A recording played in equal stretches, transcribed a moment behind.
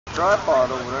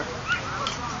Tripod over there.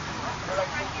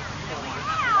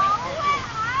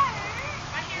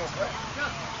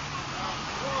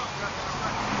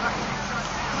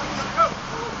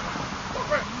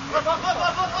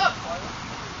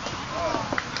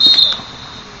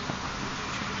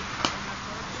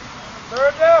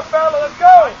 Third down, fella, let's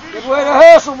go. Good way to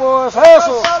hustle, boys.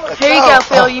 Hustle. Here you go,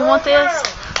 Phil. You want this?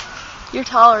 You're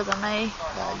taller than me.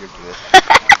 Nah, you're good.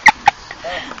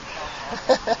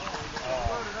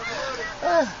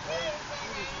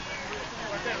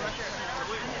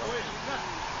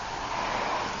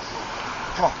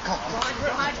 Come on, come on.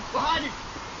 Behind you.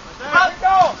 Let's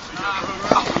go.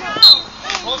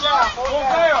 Full down.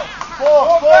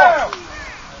 Full down.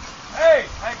 Hey,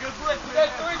 good blitz. We got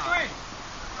 3-3.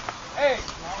 Hey,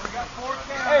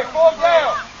 full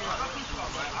down.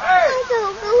 Hey.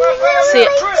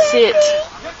 Sit.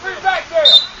 Get 3 back there.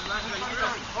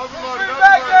 3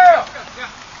 back there.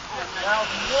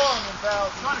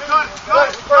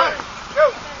 1,001.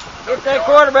 Get that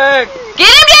quarterback. Get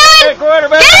him, Dylan! Get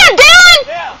quarterback. Get him, Dylan!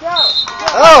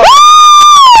 Oh. Woo!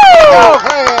 Oh,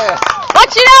 man. What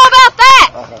you know about that?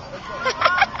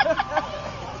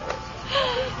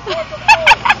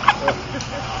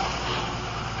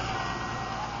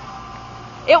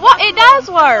 It does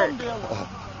work.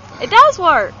 It does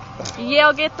work. You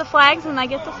yell, get the flags, and they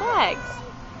get the flags.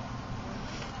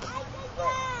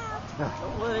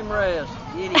 Don't let him rest.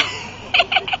 Get him.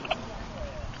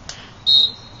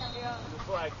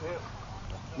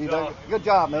 You done, good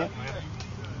job, man.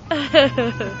 Come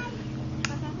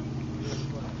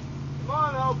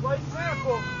on, now, play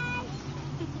simple.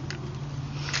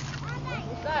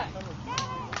 What's that?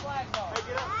 Flag ball. Hey,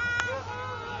 get up.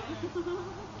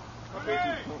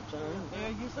 Okay. Yeah,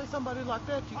 you say somebody like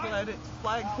that, you can let it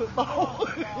flag football.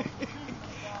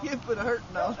 You put a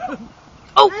hurting on them.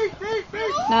 Oh!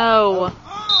 No.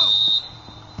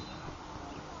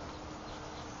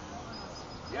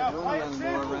 Yeah, play it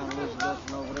simple.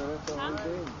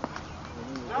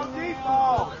 No deep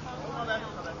ball.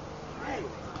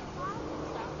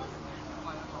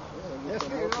 Yes,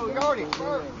 guard him.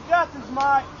 You got this,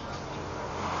 Mike.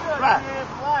 Right.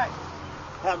 Flag.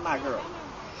 How's my girl?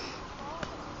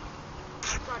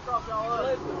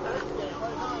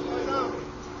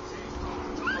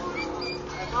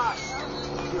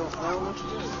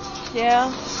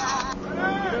 Yeah.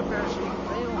 Get up there so you can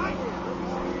feel him.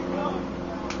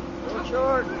 Go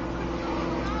short.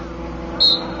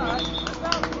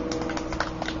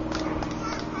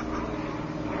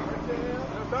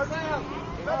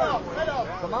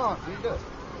 Come on, you do it.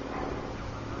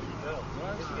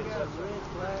 Once you get that red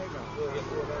flag on.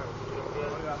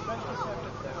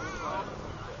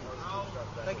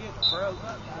 They get froze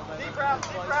up. Deep routes.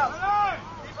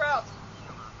 Deep routes.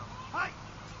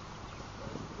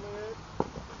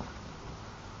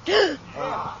 Good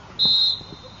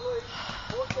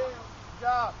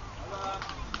job.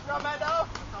 Good job, Mad Dog.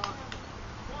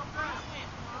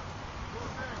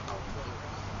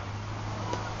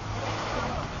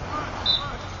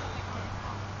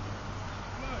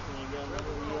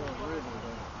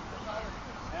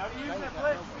 How do you use that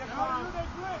blitz?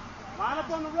 Line up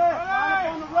on the red. Line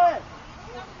up on the red.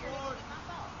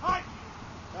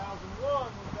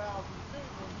 1,001, 1,002,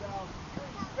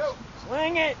 1,003. Go.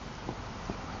 Swing it.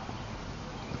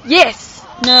 Yes.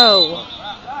 No.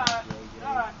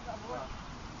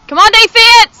 Come on,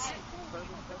 defense.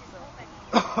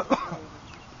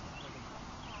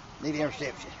 Need an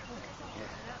interception.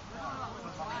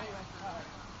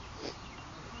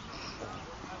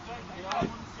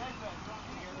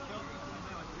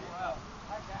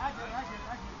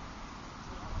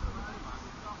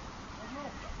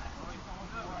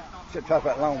 Should try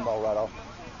that long ball right off.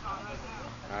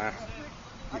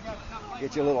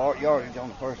 Get you a little yardage on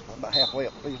the first one, about halfway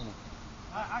up the field.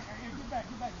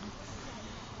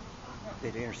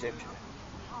 Did the interception.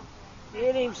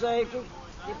 Get him, safety.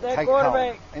 Get that Take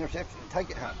quarterback. It home. Interception. Take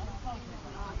it home.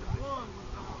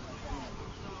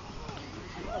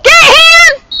 Get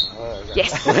him!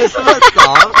 Yes.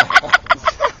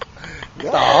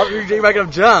 Stop. You're making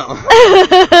him jump.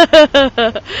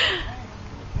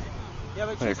 Yeah,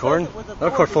 but Recording? They'll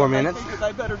record 4 minutes.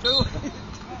 They better do it.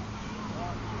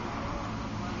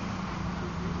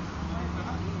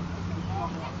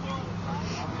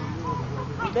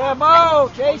 That ball,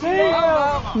 chase it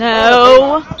down.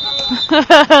 No.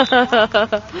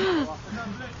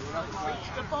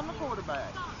 Step on the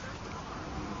quarterback.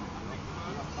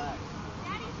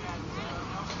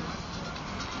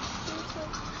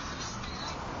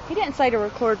 He didn't say to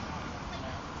record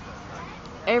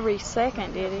every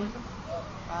second, did he?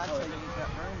 I'd say use that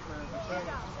room for every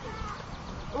second.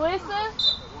 Alyssa,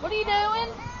 what are you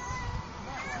doing?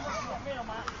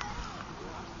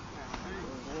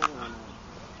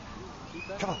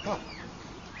 Come on, come on.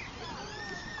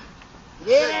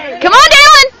 Come on,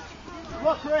 Dylan.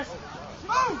 Look, Chris.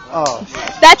 Oh,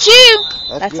 That's you.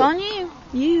 That's good. on you.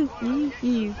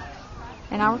 You.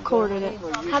 And I recorded it.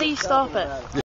 How do you stop it?